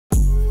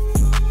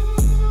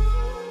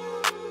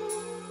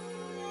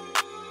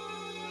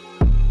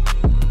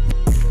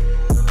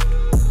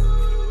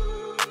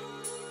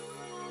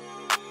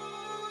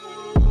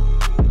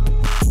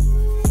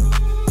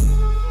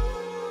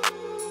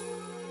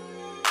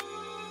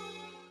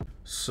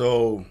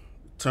So,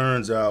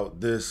 turns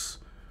out this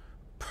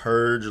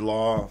purge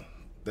law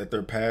that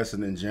they're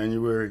passing in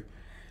January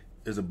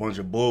is a bunch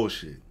of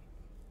bullshit.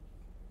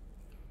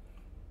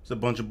 It's a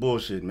bunch of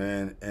bullshit,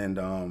 man. And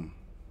I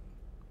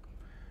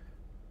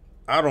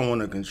don't want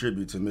to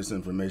contribute to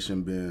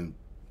misinformation being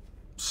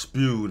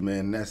spewed,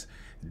 man. That's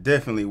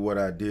definitely what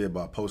I did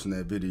by posting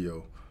that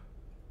video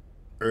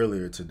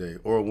earlier today,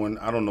 or when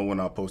I don't know when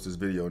I'll post this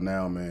video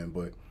now, man.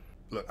 But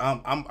look,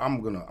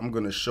 I'm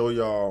gonna show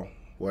y'all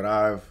what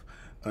I've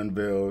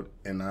unveiled,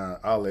 and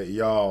I'll let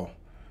y'all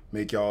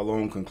make y'all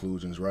own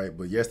conclusions, right?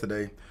 But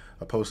yesterday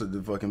I posted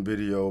the fucking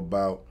video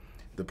about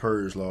the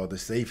Purge law, the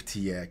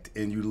Safety Act,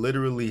 and you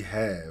literally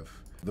have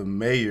the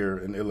mayor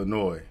in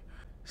Illinois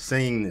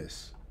saying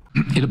this.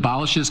 It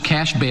abolishes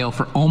cash bail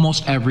for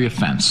almost every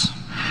offense.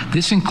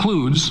 This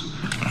includes,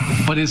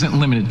 but isn't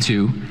limited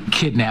to,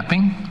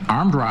 kidnapping,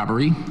 armed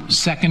robbery,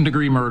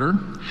 second-degree murder,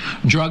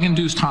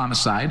 drug-induced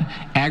homicide,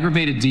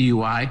 aggravated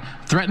DUI,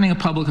 threatening a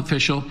public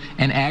official,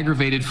 and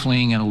aggravated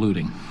fleeing and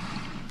eluding.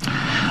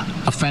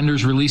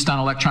 Offenders released on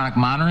electronic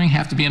monitoring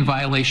have to be in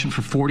violation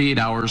for 48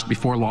 hours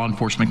before law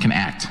enforcement can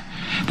act.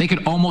 They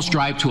could almost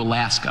drive to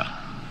Alaska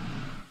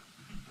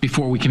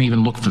before we can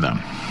even look for them.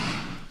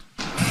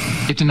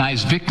 It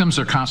denies victims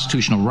their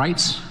constitutional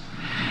rights.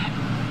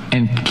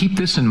 And keep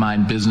this in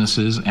mind,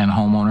 businesses and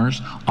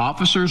homeowners.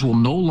 Officers will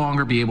no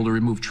longer be able to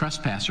remove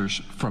trespassers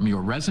from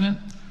your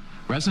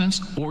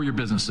residence or your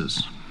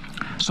businesses.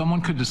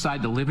 Someone could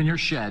decide to live in your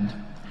shed,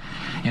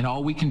 and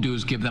all we can do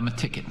is give them a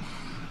ticket.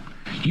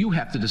 You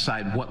have to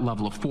decide what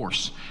level of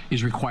force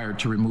is required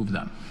to remove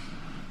them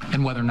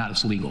and whether or not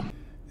it's legal.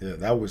 Yeah,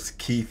 that was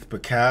Keith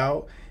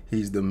Pacal.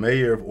 He's the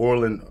mayor of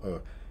Orland.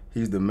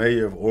 He's the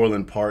mayor of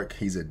Orland Park.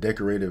 He's a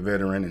decorated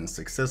veteran and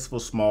successful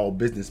small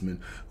businessman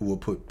who will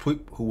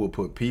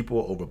put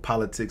people over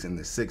politics in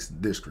the 6th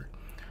district,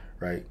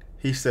 right?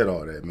 He said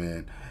all that,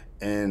 man.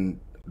 And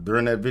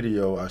during that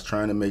video, I was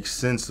trying to make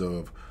sense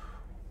of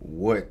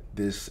what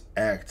this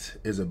act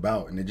is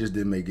about, and it just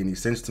didn't make any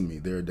sense to me.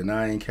 They're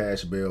denying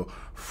cash bail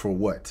for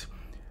what?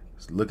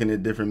 Looking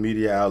at different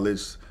media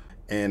outlets,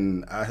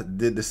 and I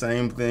did the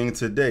same thing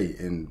today.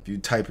 And if you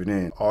type it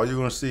in, all you're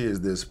gonna see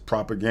is this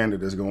propaganda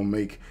that's gonna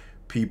make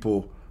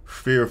people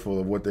fearful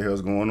of what the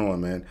hell's going on,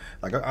 man.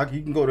 Like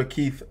you can go to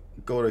Keith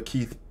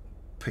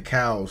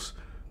Pacal's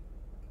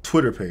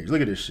Twitter page.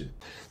 Look at this shit.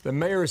 The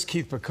mayor is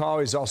Keith Pacal.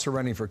 He's also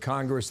running for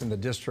Congress in the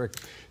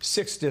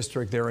 6th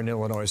district there in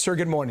Illinois. Sir,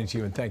 good morning to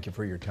you, and thank you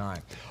for your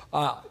time.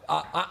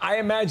 I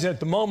imagine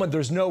at the moment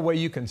there's no way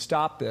you can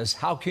stop this.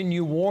 How can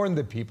you warn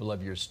the people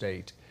of your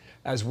state,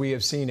 as we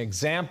have seen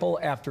example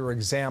after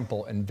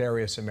example in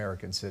various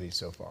American cities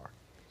so far?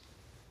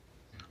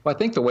 Well, I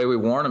think the way we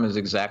warn them is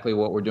exactly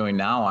what we're doing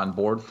now on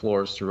board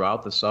floors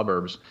throughout the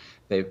suburbs.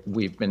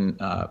 We've been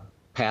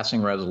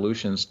passing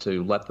resolutions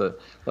to let the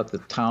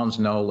towns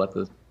know,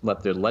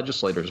 let the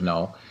legislators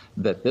know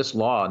that this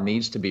law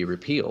needs to be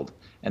repealed.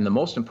 And the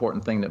most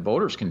important thing that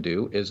voters can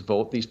do is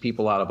vote these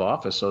people out of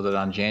office, so that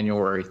on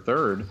January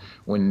 3rd,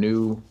 when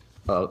new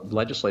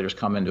legislators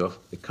come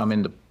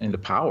into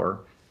power,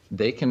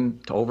 they can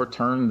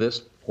overturn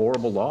this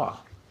horrible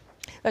law.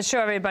 Let's show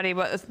everybody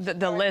what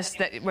the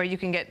list where you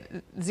can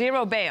get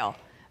zero bail,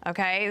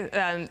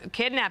 okay?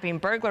 Kidnapping,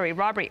 burglary,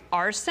 robbery,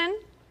 arson,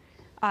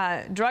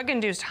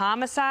 drug-induced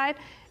homicide,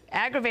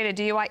 aggravated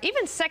DUI,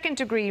 even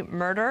second-degree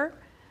murder,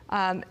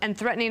 and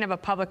threatening of a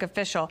public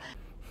official.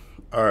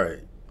 All right.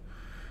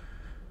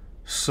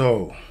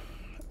 So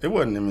it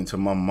wasn't even until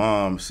my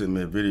mom sent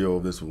me a video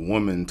of this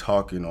woman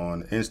talking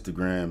on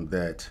Instagram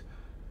that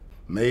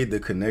made the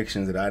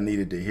connections that I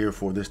needed to hear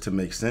for this to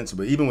make sense.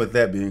 But even with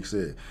that being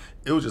said,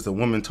 it was just a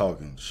woman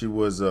talking. She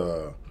was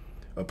a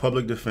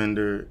public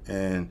defender,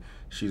 and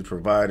she's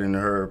providing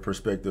her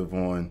perspective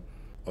on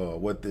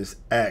what this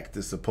act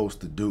is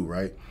supposed to do,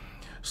 right?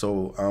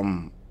 So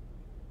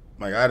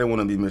like, I didn't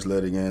want to be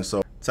misled again, so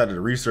I decided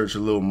to research a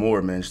little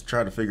more, man. Just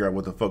try to figure out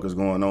what the fuck is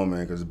going on,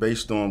 man, because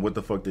based on what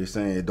the fuck they're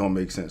saying, it don't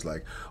make sense.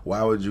 Like,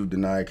 why would you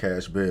deny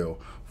cash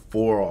bail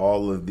for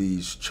all of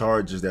these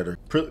charges that are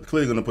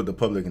clearly going to put the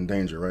public in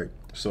danger, right?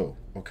 So,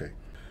 okay.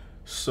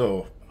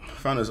 So, I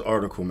found this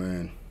article,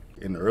 man.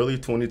 In early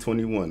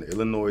 2021,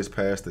 Illinois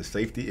passed the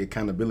Safety,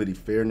 Accountability,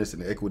 Fairness,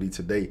 and Equity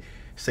Today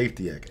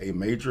Safety Act, a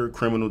major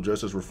criminal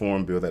justice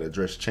reform bill that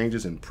addressed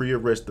changes in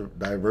pre-arrest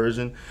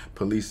diversion,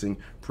 policing,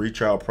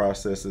 pretrial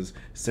processes,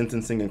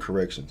 sentencing, and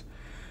corrections.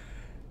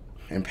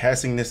 In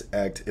passing this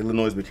act,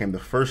 Illinois became the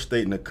first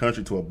state in the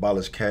country to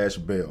abolish cash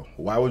bail.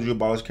 Why would you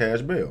abolish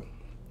cash bail?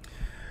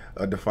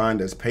 Defined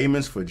as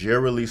payments for jail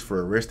release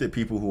for arrested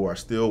people who are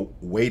still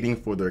waiting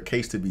for their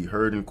case to be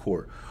heard in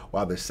court.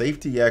 While the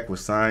Safety Act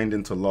was signed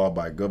into law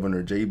by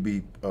Governor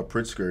J.B.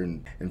 Pritzker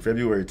in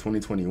February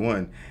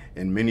 2021,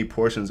 and many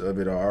portions of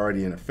it are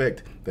already in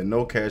effect, the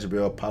no cash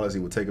bail policy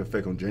will take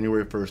effect on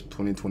January 1st,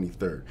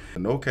 2023. The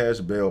no cash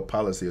bail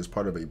policy is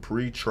part of a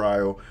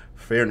pre-trial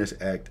Fairness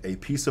Act, a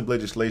piece of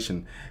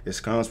legislation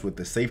ensconced with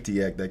the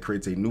Safety Act that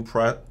creates new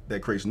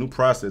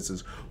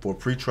processes for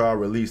pretrial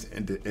release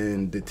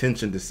and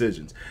detention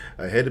decisions.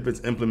 Ahead of its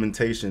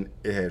implementation,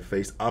 it had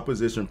faced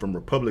opposition from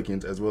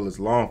Republicans as well as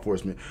law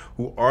enforcement,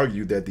 who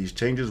argued that these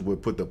changes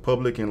would put the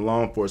public and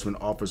law enforcement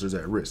officers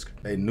at risk.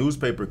 A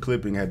newspaper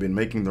clipping had been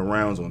making the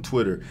rounds on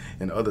Twitter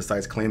and other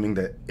sites claiming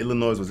that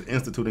Illinois was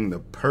instituting the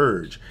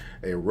Purge,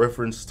 a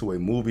reference to a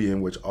movie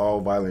in which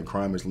all violent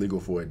crime is legal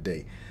for a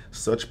day.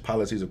 Such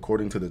policies,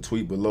 according to the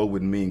tweet below,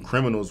 would mean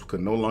criminals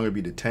could no longer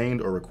be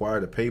detained or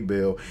required to pay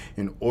bail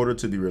in order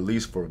to be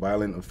released for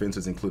violent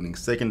offenses, including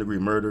second-degree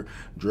murder,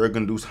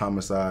 drug-induced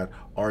homicide,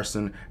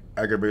 arson,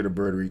 aggravated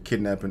burglary,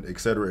 kidnapping,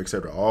 etc.,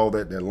 etc. All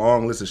that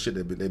long list of shit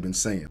that they've been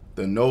saying.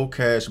 The no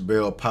cash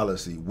bail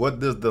policy. What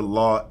does the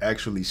law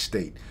actually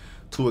state?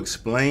 To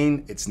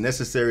explain, it's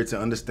necessary to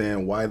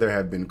understand why there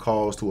have been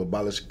calls to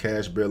abolish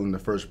cash bail in the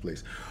first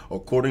place.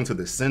 According to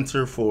the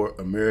Center for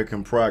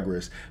American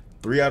Progress,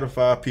 3 out of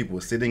 5 people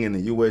sitting in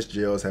the U.S.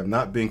 jails have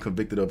not been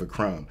convicted of a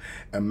crime,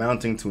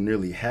 amounting to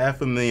nearly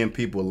 500,000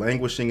 people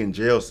languishing in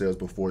jail cells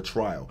before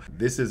trial.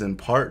 This is in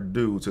part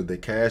due to the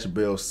cash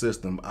bail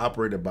system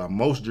operated by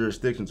most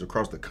jurisdictions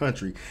across the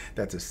country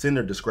that the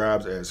center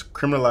describes as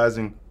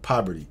criminalizing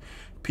poverty.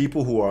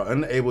 People who are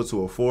unable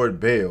to afford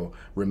bail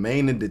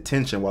remain in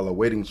detention while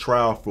awaiting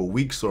trial for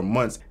weeks or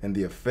months, and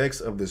the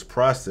effects of this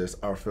process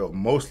are felt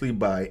mostly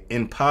by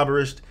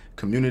impoverished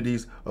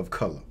communities of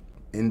color.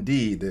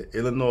 Indeed, the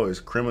Illinois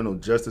Criminal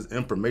Justice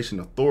Information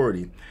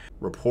Authority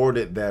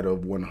reported that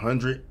of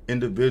 100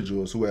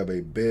 individuals who have a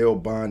bail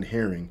bond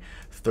hearing,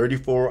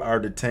 34 are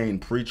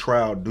detained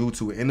pre-trial due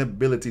to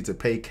inability to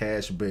pay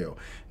cash bail.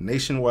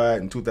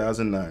 Nationwide in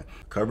 2009,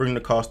 covering the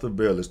cost of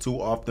bail is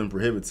too often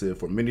prohibitive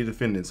for many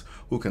defendants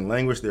who can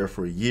languish there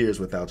for years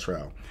without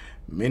trial.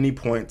 Many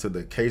point to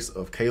the case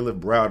of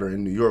Caleb Browder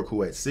in New York,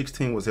 who at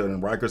 16 was held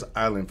in Rikers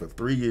Island for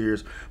 3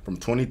 years from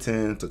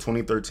 2010 to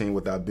 2013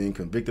 without being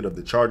convicted of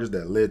the charges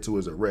that led to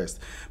his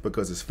arrest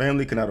because his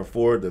family cannot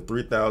afford the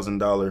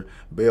 $3,000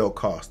 bail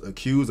cost,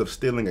 accused of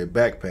stealing a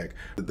backpack.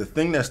 The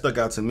thing that stuck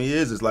out to me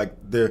is like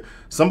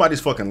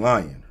somebody's fucking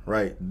lying,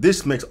 right?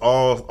 This makes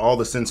all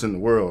the sense in the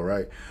world,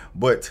 right?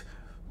 But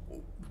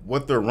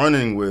what they're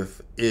running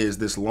with is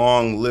this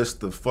long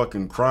list of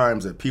fucking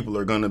crimes that people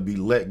are gonna be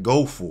let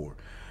go for.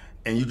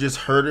 And you just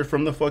heard it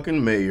from the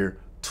fucking mayor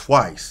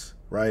twice,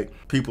 right?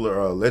 People are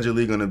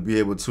allegedly going to be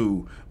able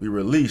to be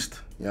released.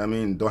 You know what I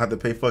mean? Don't have to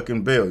pay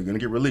fucking bail. You're going to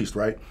get released,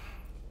 right?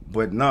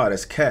 But nah,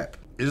 that's cap.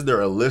 Is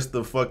there a list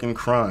of fucking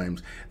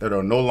crimes that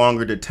are no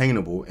longer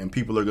detainable and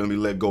people are going to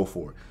be let go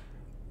for?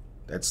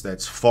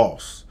 That's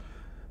false.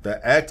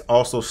 The act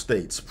also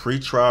states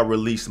pretrial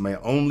release may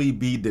only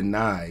be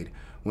denied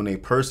when a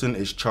person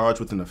is charged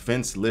with an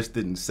offense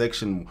listed in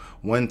section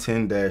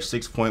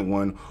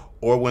 110-6.1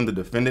 or when the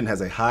defendant has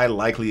a high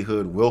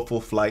likelihood willful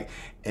flight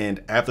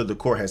and after the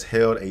court has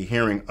held a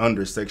hearing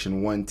under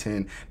section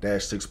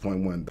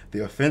 110-6.1.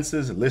 The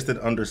offenses listed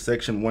under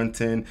section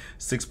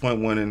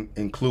 110-6.1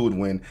 include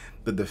when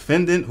the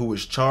defendant who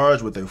is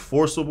charged with a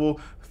forcible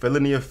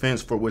felony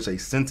offense for which a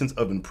sentence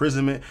of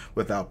imprisonment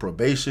without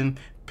probation,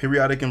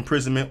 periodic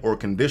imprisonment, or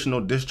conditional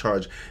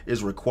discharge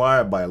is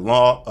required by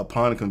law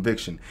upon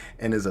conviction,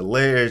 and is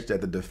alleged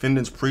that the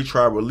defendant's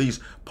pretrial release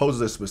poses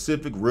a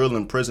specific real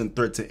and present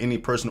threat to any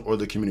person or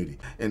the community.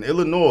 In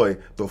Illinois,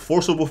 the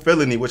forcible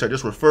felony, which I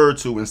just referred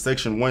to in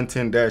section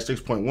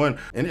 110-6.1,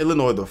 in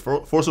Illinois, the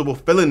forcible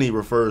felony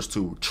refers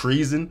to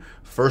treason,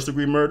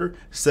 first-degree murder,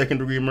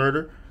 second-degree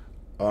murder,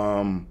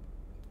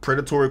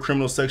 predatory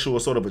criminal sexual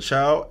assault of a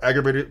child,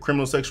 aggravated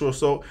criminal sexual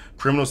assault,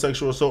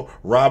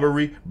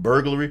 robbery,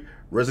 burglary,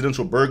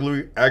 residential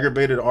burglary,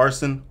 aggravated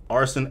arson,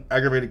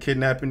 aggravated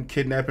kidnapping,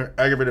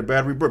 aggravated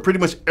battery, but pretty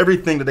much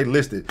everything that they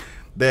listed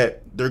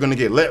that they're gonna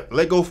get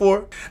let go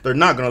for, they're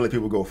not gonna let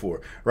people go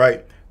for,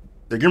 right?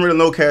 They're getting rid of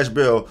no cash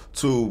bail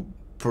to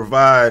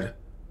provide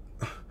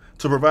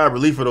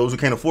relief for those who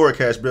can't afford a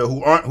cash bail,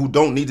 who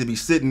don't need to be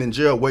sitting in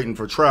jail waiting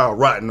for trial,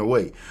 rotting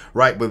away,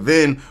 right? But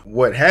then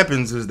what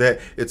happens is that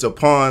it's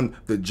upon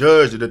the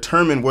judge to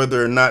determine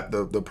whether or not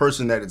the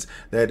person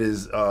that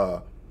is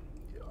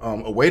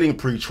awaiting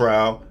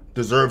pre-trial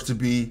deserves to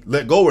be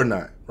let go or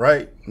not,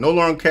 right? No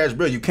longer cash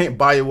bail. You can't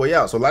buy your way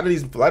out. So a lot of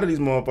these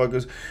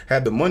motherfuckers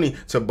had the money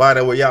to buy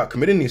their way out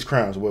committing these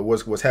crimes.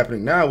 What's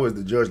happening now is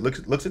the judge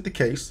looks at the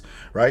case,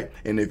 right?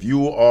 And if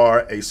you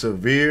are a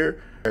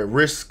severe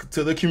risk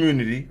to the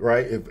community,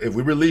 right? If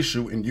we release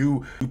you and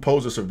you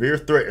pose a severe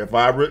threat,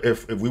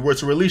 if we were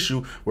to release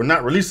you, we're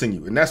not releasing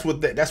you. And that's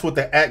what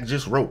the act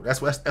just wrote.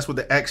 That's what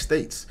the act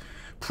states.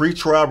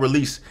 Pre-trial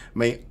release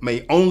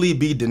may only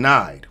be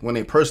denied when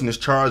a person is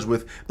charged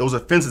with those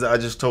offenses that I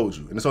just told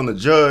you, and it's on the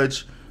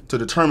judge to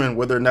determine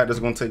whether or not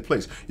that's going to take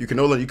place. You can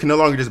no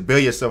longer just bail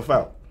yourself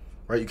out,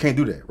 right? You can't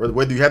do that.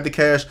 Whether you have the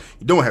cash,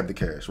 you don't have the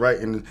cash, right?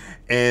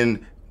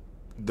 And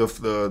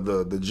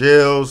the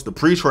jails, the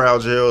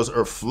pretrial jails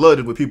are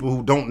flooded with people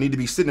who don't need to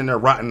be sitting there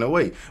rotting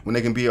away when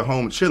they can be at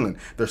home chilling.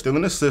 They're still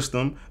in the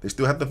system. They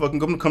still have to fucking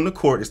come to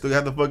court. They still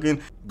have to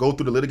fucking go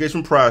through the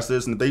litigation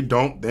process. And if they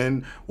don't,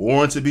 then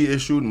warrants to be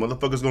issued. And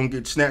motherfuckers gonna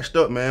get snatched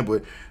up, man.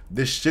 But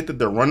this shit that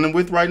they're running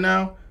with right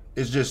now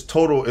is just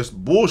total. It's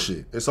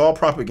bullshit. It's all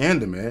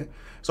propaganda, man.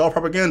 It's all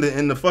propaganda,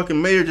 and the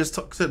fucking mayor just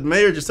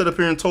sat up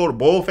here and told a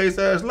bold-faced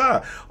ass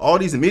lie. All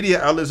these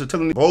media outlets are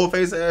telling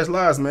bold-faced ass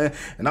lies, man,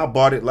 and I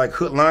bought it like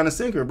hook, line, and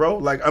sinker, bro.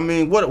 Like, I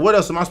mean, what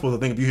else am I supposed to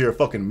think if you hear a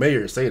fucking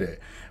mayor say that,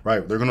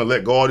 right? They're gonna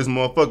let go all these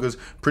motherfuckers,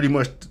 pretty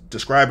much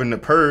describing the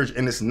purge,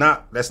 and that's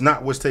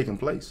not what's taking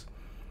place.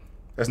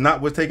 That's not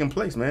what's taking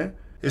place, man.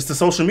 It's the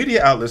social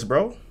media outlets,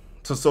 bro.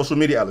 To social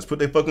media outlets put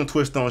their fucking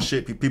twist on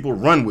shit. People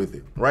run with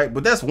it, right?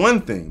 But that's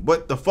one thing.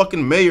 But the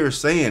fucking mayor's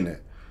saying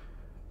that.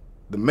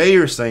 The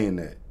mayor's saying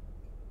that,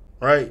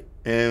 right?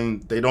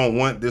 And they don't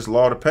want this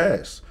law to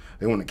pass.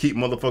 They want to keep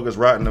motherfuckers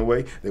rotting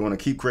away. They want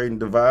to keep creating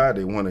divide.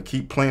 They want to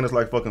keep playing us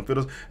like fucking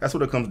fiddles. That's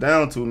what it comes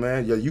down to,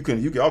 man. Yeah,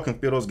 y'all can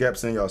fill those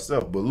gaps in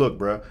yourself. But look,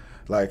 bro,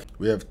 like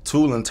we have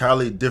two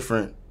entirely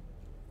different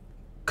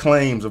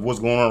claims of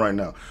what's going on right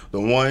now. The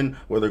one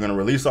where they're gonna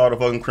release all the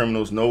fucking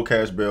criminals, no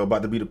cash bail,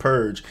 about to be the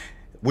purge,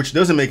 which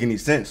doesn't make any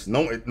sense.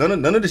 None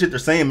of the shit they're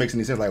saying makes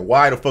any sense. Like,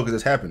 why the fuck is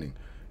this happening?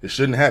 It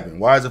shouldn't happen.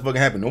 Why is it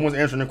fucking happening? No one's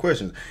answering their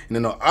questions. And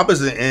then the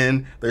opposite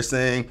end, they're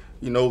saying,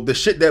 you know, the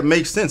shit that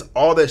makes sense.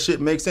 All that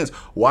shit makes sense.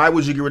 Why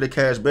would you get rid of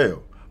cash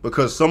bail?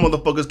 Because some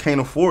motherfuckers can't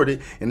afford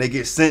it and they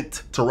get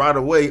sent to right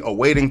away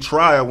awaiting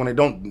trial when they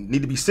don't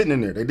need to be sitting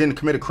in there. They didn't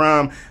commit a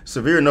crime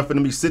severe enough for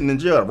them to be sitting in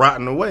jail,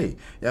 rotting away.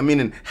 I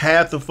mean, and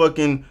half the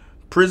fucking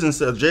prison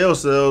cells, jail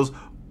cells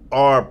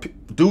are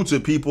due to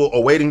people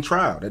awaiting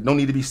trial that don't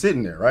need to be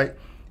sitting there, right?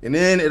 And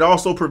then it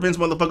also prevents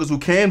motherfuckers who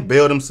can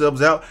bail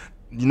themselves out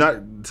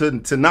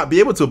to not be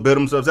able to bail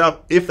themselves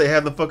out if they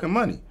have the fucking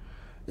money.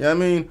 You know what I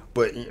mean?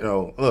 But, you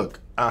know,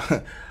 look,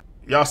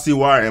 y'all see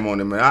where I am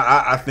on it, man.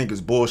 I think it's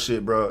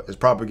bullshit, bro. It's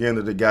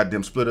propaganda to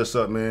goddamn split us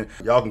up, man.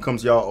 Y'all can come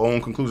to y'all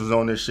own conclusions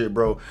on this shit,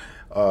 bro.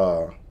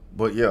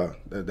 But yeah,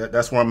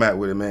 that's where I'm at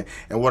with it, man.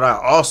 And what I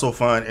also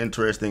find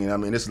interesting, and I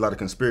mean, this is a lot of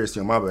conspiracy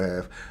on my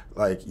behalf,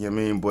 like, you know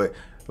what I mean? But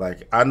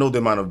like, I know the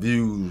amount of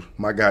views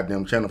my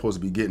goddamn channel supposed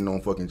to be getting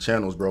on fucking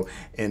channels, bro.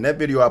 And that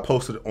video I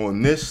posted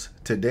on this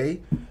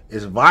today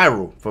is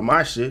viral for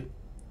my shit.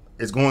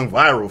 It's going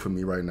viral for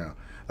me right now.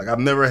 Like, I've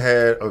never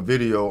had a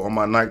video on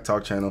my Night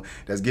Talk channel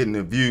that's getting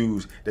the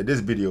views that this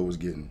video was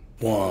getting.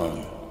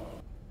 One.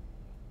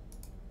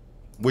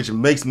 Which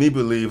makes me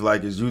believe,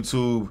 like, is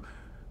YouTube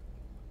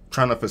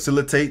trying to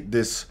facilitate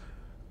this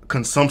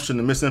consumption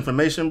of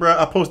misinformation, bro?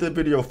 I posted that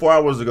video 4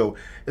 hours ago.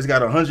 It's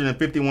got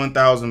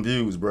 151,000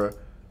 views, bro.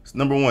 It's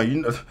number one.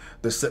 You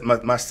know,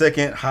 my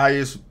second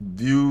highest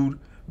viewed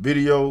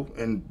video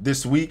in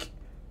this week.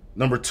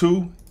 Number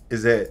two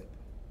is at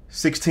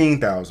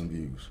 16,000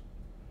 views.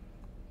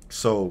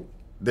 So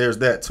there's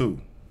that too.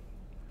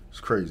 It's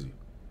crazy.